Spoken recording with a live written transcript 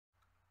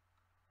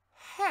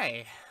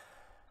Hey,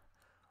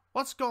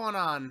 what's going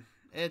on?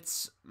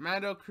 It's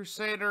Mando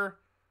Crusader,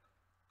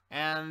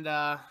 and,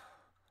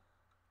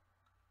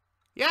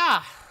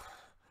 yeah,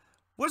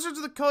 Wizards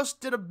of the Coast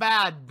did a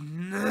bad.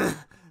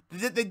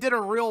 They did a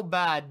real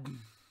bad.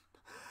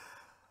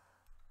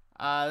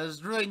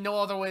 There's really no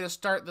other way to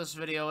start this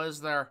video, is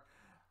there?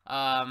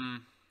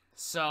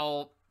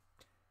 So,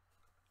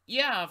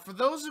 yeah, for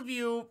those of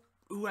you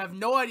who have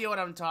no idea what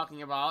I'm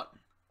talking about,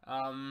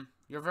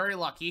 you're very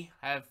lucky.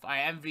 I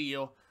envy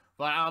you,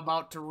 but I'm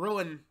about to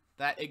ruin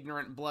that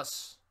ignorant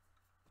bliss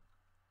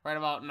right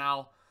about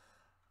now.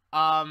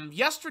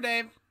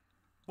 Yesterday,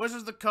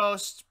 Wizards of the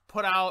Coast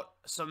put out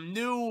some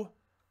new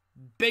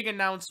big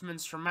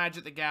announcements for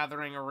Magic the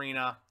Gathering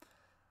Arena.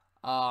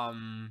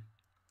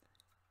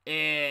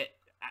 They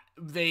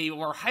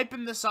were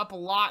hyping this up a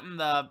lot in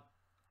the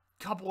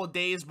couple of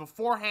days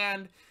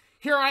beforehand.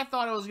 Here I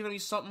thought it was going to be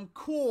something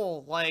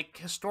cool, like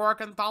Historic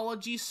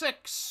Anthology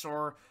 6,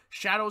 or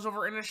Shadows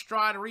over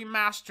Innistrad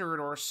Remastered,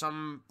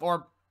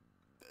 or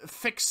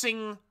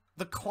fixing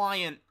the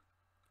client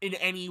in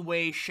any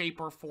way, shape,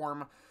 or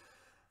form.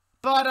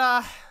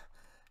 But,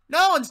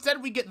 no,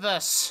 instead we get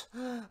this.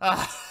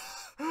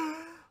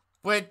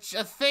 Which,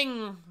 a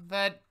thing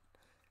that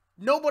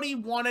nobody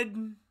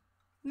wanted,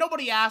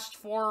 nobody asked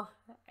for,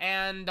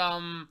 and,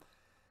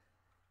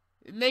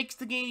 it makes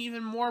the game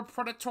even more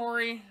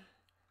predatory.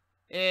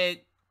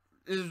 It's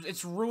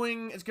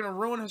gonna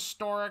ruin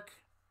Historic,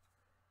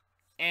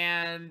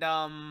 and,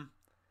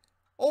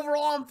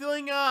 overall, I'm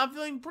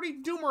feeling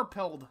pretty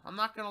doomer-pilled, I'm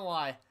not gonna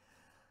lie.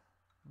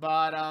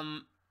 But,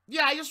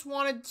 yeah, I just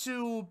wanted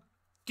to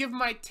give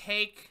my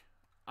take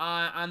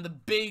on the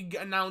big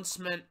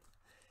announcement,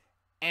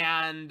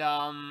 and,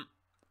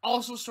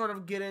 also sort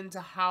of get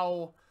into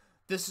how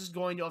this is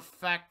going to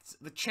affect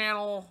the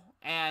channel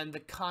and the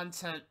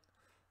content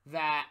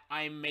that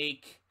I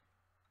make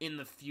in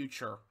the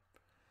future.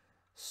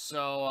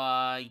 So,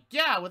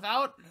 yeah,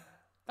 without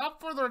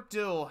further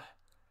ado,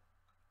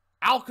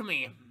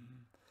 Alchemy.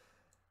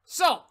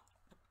 So,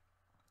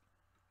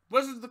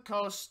 Wizards of the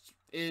Coast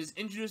is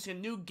introducing a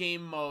new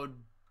game mode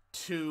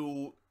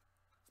to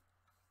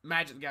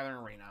Magic the Gathering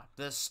Arena.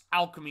 This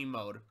Alchemy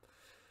mode.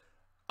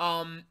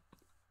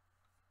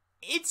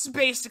 It's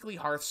basically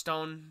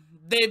Hearthstone.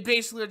 They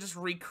basically are just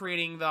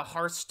recreating the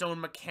Hearthstone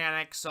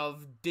mechanics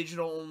of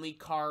digital-only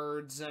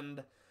cards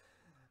and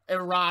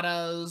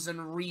erratas and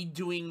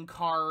redoing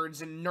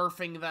cards and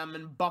nerfing them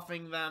and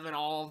buffing them and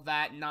all of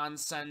that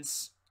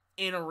nonsense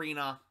in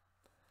Arena.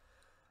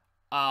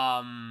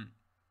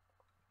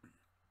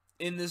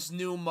 In this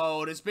new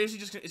mode, it's basically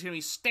just it's gonna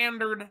be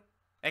standard,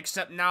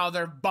 except now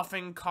they're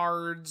buffing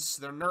cards.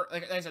 They're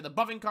like I said, the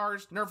buffing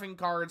cards, nerfing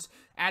cards,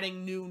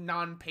 adding new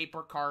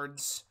non-paper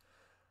cards.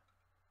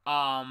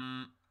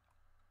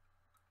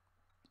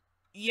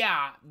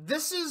 Yeah,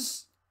 this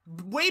is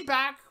way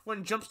back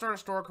when Jumpstart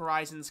Historic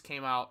Horizons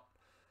came out.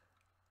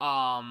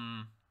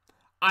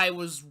 I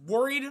was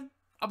worried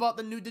about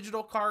the new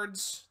digital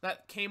cards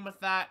that came with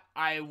that.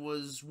 I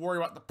was worried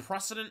about the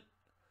precedent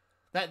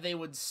that they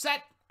would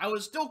set. I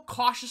was still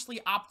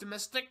cautiously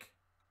optimistic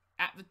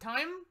at the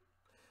time.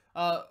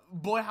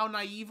 Boy, how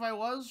naive I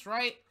was,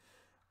 right?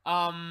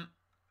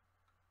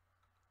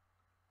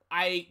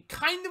 I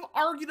kind of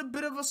argued a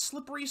bit of a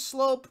slippery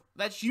slope.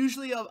 That's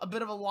usually a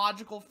bit of a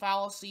logical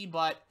fallacy,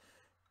 but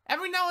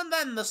every now and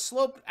then the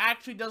slope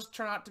actually does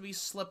turn out to be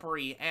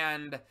slippery,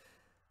 and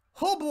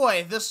oh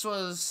boy, this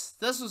was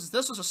a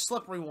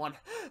slippery one.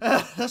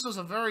 This was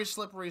a very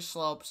slippery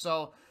slope.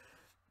 So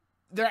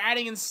they're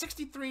adding in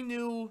 63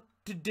 new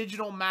to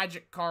digital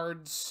Magic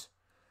cards.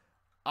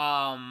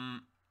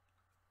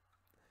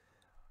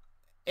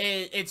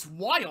 It's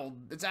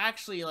wild. It's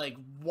actually like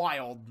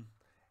wild.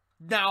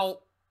 Now,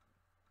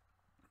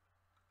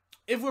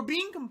 if we're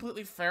being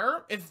completely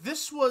fair, if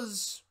this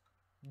was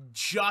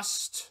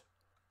just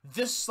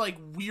this, like,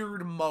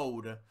 weird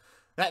mode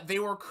that they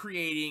were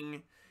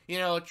creating, you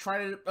know, try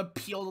to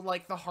appeal to,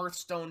 like, the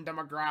Hearthstone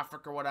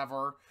demographic or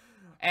whatever,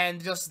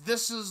 and just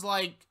this is,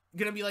 like,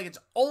 gonna be, like, its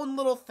own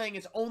little thing,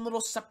 its own little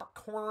separate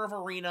corner of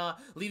Arena,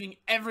 leaving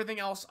everything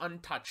else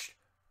untouched.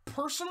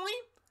 Personally,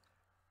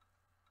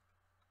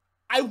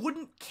 I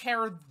wouldn't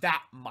care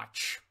that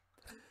much.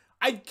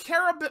 I'd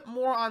care a bit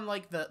more on,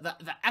 like, the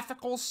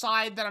ethical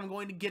side that I'm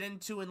going to get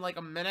into in, like,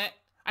 a minute.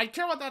 I'd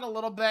care about that a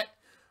little bit,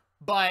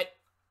 but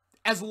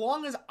as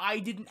long as I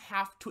didn't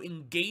have to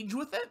engage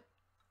with it,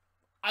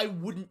 I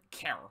wouldn't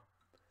care.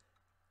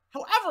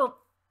 However,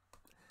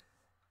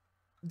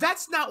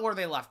 that's not where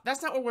they left.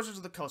 That's not where Wizards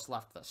of the Coast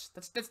left this.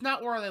 That's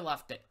not where they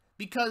left it.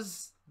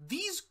 Because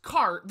these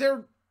cards,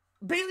 they're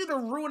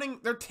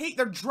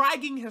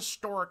dragging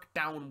Historic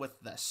down with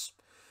this.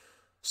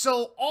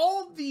 So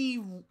all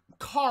the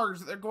cards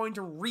that they're going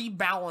to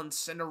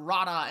rebalance and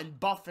errata and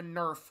buff and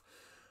nerf,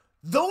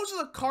 those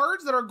are the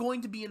cards that are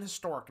going to be in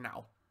Historic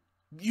now.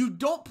 You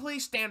don't play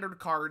standard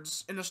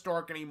cards in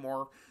Historic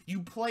anymore.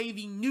 You play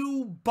the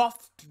new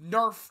buffed,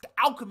 nerfed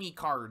Alchemy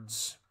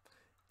cards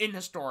in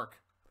Historic.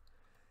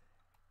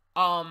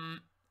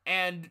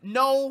 And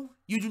no,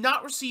 you do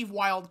not receive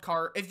wild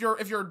card. If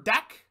your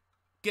deck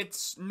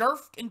gets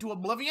nerfed into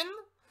oblivion,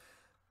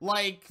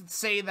 like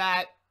say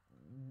that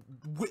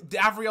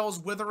Davriel's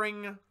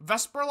Withering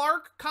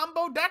Vesperlark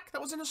combo deck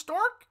that was in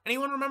Historic.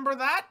 Anyone remember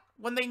that?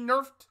 When they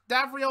nerfed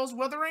Davriel's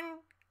Withering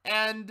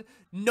and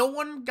no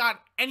one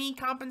got any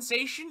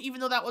compensation, even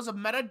though that was a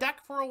meta deck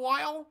for a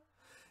while?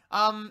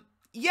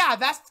 Yeah,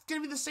 that's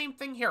gonna be the same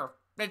thing here.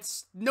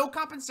 It's no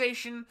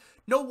compensation,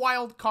 no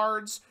wild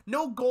cards,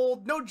 no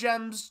gold, no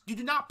gems. You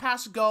do not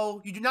pass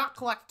go. You do not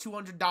collect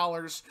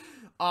 $200.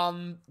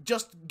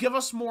 Just give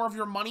us more of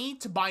your money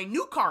to buy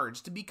new cards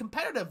to be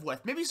competitive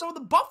with. Maybe some of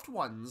the buffed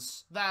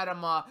ones that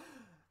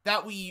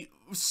that we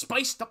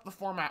spiced up the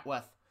format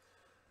with.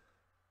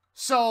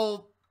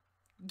 So,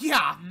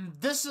 yeah,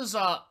 this is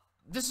a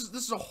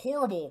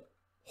horrible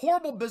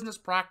business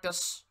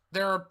practice.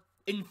 They're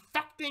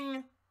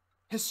infecting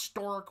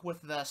Historic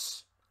with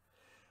this.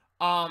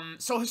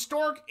 So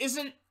Historic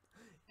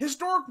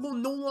will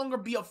no longer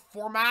be a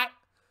format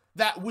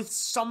that with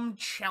some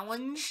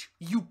challenge,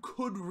 you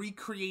could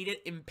recreate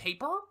it in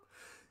paper.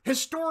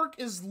 Historic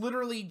is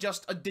literally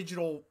just a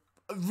digital,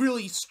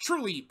 really,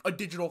 truly a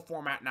digital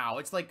format now.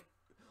 It's like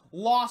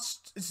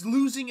it's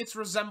losing its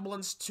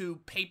resemblance to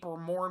paper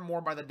more and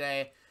more by the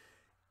day.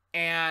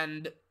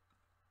 And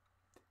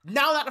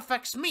now that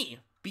affects me,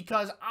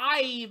 because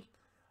I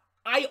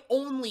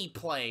only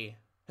play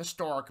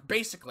Historic,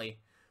 basically.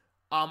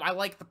 I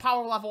like the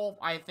power level.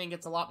 I think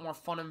it's a lot more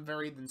fun and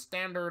varied than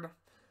Standard.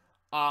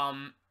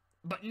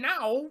 But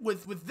now,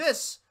 with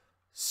this,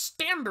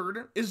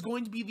 Standard is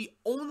going to be the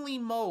only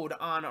mode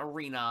on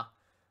Arena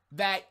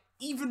that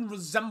even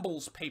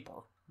resembles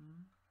paper.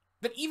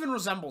 That even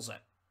resembles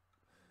it.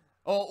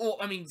 Oh,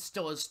 I mean,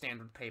 still is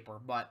Standard paper,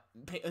 but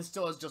it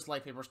still is just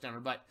like paper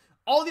Standard. But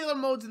all the other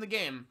modes in the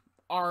game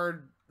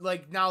are,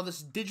 like, now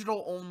this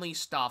digital-only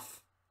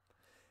stuff.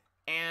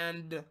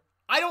 And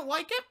I don't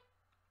like it.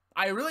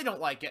 I really don't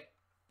like it.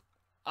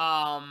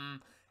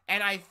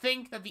 And I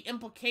think that the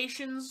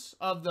implications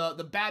of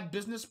the bad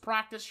business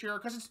practice here,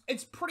 because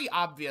it's pretty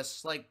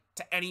obvious, like,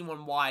 to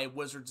anyone why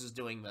Wizards is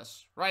doing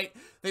this, right?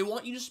 They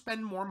want you to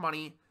spend more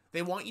money.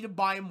 They want you to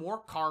buy more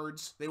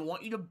cards. They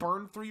want you to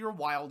burn through your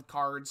wild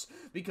cards,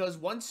 because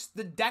once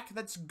the deck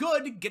that's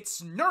good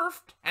gets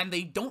nerfed and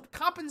they don't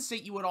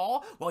compensate you at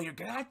all, well, you're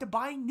gonna have to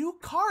buy new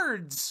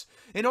cards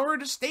in order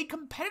to stay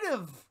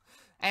competitive.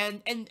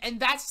 And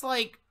that's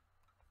like,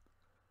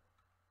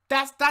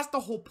 that's the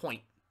whole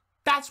point.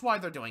 That's why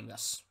they're doing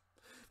this.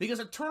 Because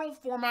Eternal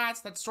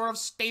formats that sort of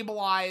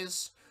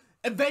stabilize,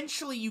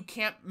 eventually you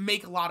can't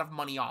make a lot of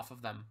money off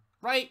of them,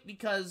 right?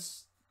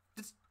 Because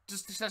that's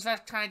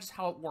kind of just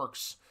how it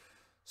works.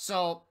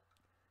 So,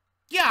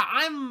 yeah,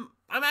 I'm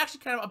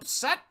actually kind of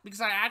upset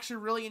because I actually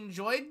really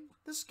enjoyed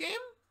this game.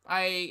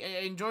 I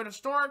enjoyed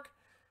Historic,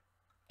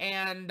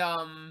 and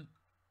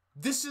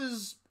this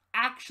is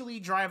actually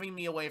driving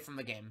me away from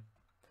the game.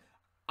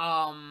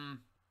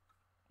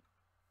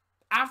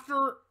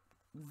 After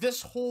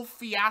this whole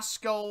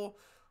fiasco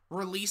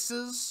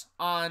releases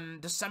on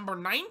December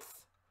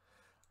 9th,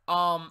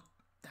 I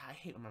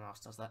hate when my mouse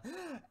does that.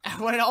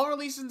 When it all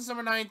releases on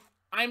December 9th,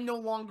 I'm no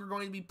longer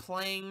going to be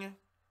playing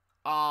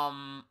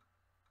Magic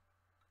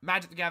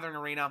the Gathering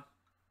Arena.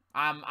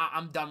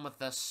 I'm done with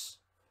this.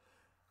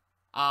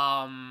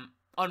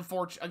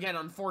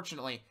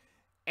 Unfortunately.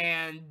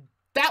 And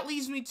that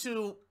leads me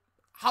to,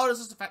 how does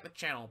this affect the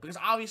channel? Because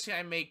obviously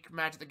I make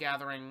Magic the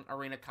Gathering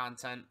Arena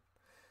content.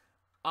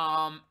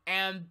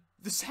 And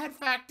the sad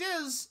fact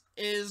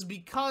is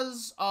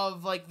because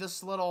of, like,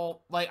 this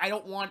little, like, I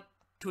don't want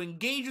to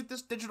engage with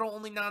this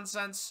digital-only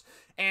nonsense,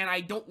 and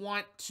I don't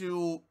want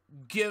to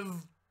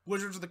give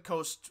Wizards of the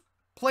Coast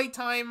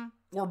playtime,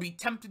 or be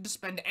tempted to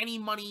spend any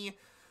money,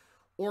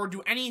 or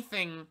do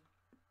anything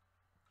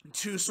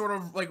to sort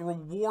of, like,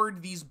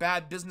 reward these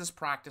bad business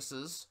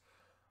practices.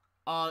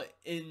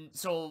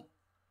 So,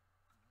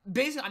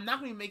 basically, I'm not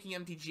going to be making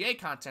MTGA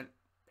content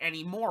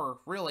anymore,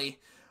 really.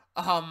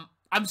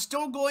 I'm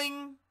still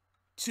going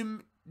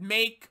to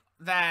make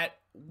that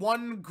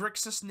one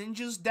Grixis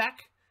Ninjas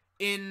deck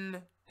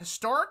in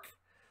Historic.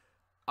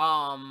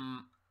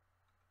 That's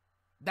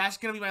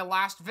going to be my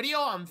last video.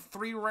 I'm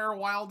 3 rare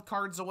wild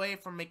cards away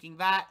from making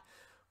that.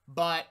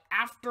 But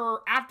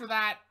after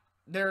that,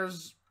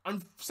 there's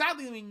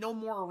sadly going to be no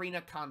more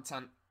Arena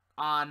content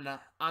on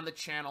the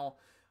channel.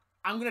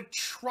 I'm going to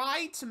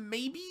try to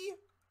maybe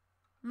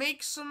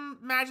make some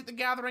Magic the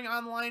Gathering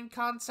online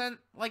content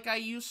like I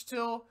used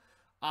to.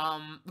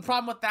 The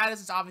problem with that is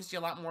it's obviously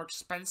a lot more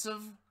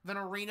expensive than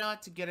Arena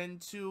to get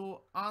into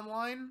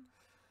online.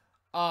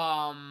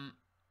 And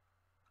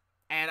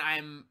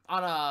I'm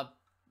on a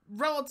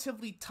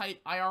relatively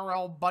tight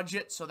IRL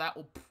budget, so that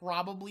will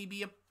probably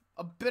be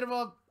a bit of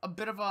a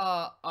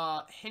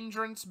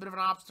hindrance, a bit of an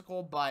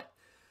obstacle, but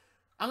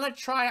I'm gonna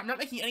try. I'm not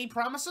making any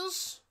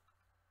promises.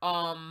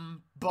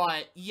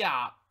 But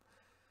yeah.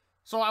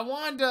 So I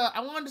wanted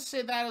to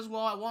say that as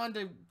well. I wanted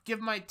to give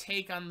my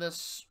take on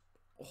this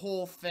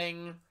whole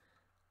thing.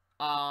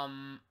 I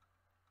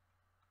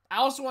I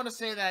also want to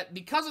say that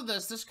because of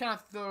this, this kind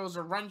of throws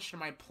a wrench in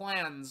my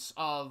plans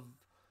of,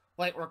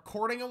 like,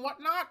 recording and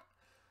whatnot.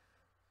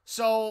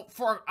 So,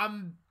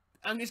 I'm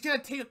just gonna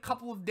take a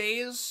couple of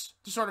days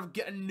to sort of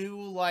get a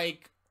new,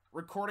 like,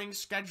 recording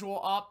schedule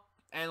up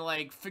and,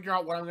 like, figure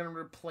out what I'm gonna be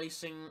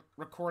replacing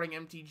recording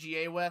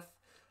MTGA with.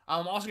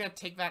 I'm also gonna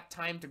take that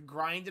time to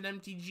grind in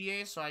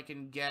MTGA so I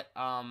can get,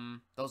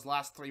 those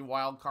last 3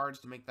 wild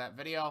cards to make that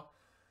video.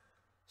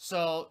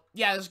 So,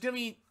 yeah, there's gonna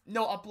be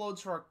no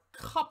uploads for a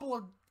couple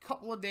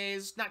of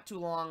days, not too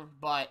long,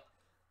 but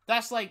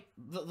that's, like,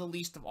 the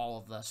least of all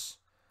of this.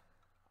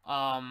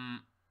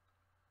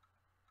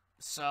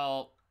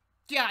 So,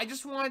 yeah, I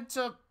just wanted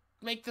to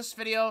make this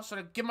video,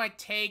 sort of give my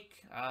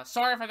take.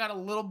 Sorry if I got a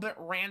little bit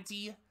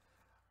ranty,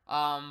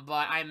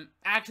 but I'm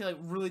actually,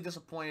 like, really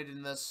disappointed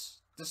in this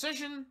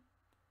decision,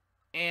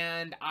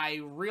 and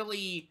I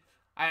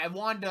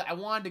wanted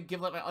to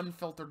give, like, my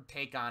unfiltered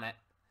take on it,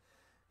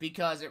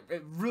 because it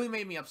really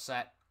made me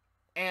upset,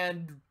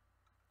 and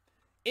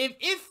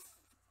if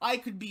I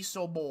could be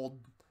so bold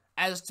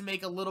as to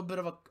make a little bit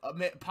of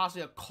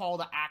possibly a call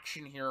to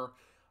action here,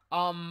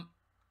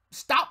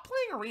 stop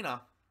playing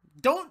Arena.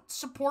 Don't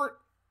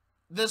support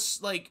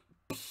this, like,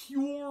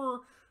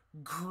 pure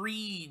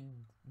greed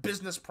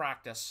business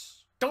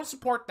practice. Don't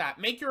support that.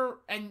 Make your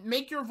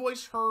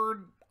voice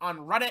heard on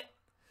Reddit.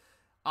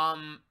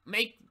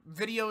 Make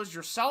videos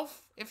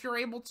yourself if you're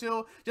able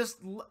to. Just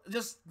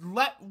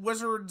let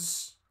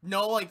Wizards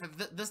know, like,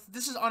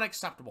 this is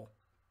unacceptable.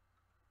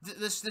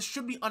 This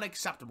should be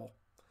unacceptable,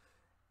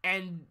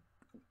 and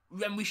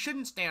we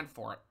shouldn't stand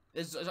for it.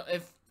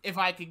 If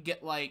I could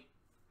get, like,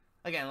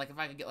 again, like, if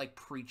I could get, like,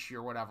 preachy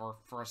or whatever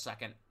for a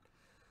second.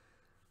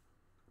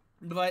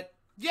 But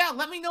yeah,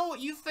 let me know what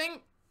you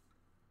think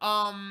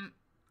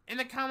in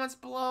the comments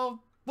below.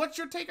 What's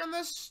your take on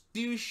this?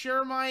 Do you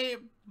share my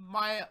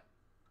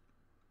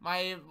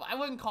I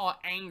wouldn't call it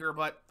anger,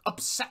 but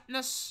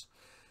upsetness?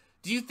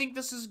 Do you think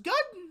this is good?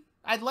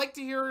 I'd like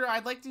to hear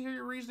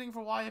your reasoning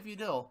for why, if you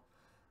do.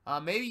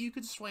 Maybe you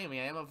could sway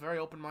me. I am a very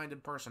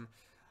open-minded person.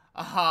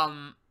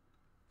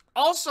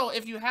 Also,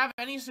 if you have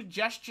any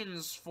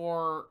suggestions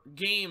for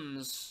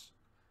games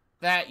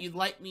that you'd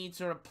like me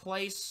to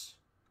replace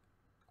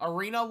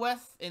Arena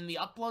with in the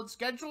upload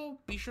schedule,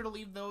 be sure to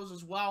leave those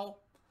as well.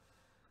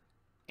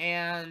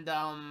 And,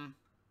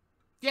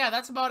 yeah,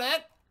 that's about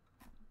it.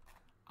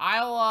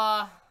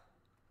 I'll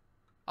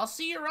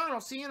see you around.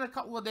 I'll see you in a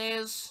couple of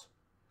days.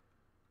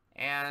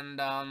 And,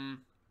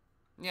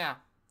 yeah,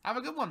 have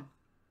a good one.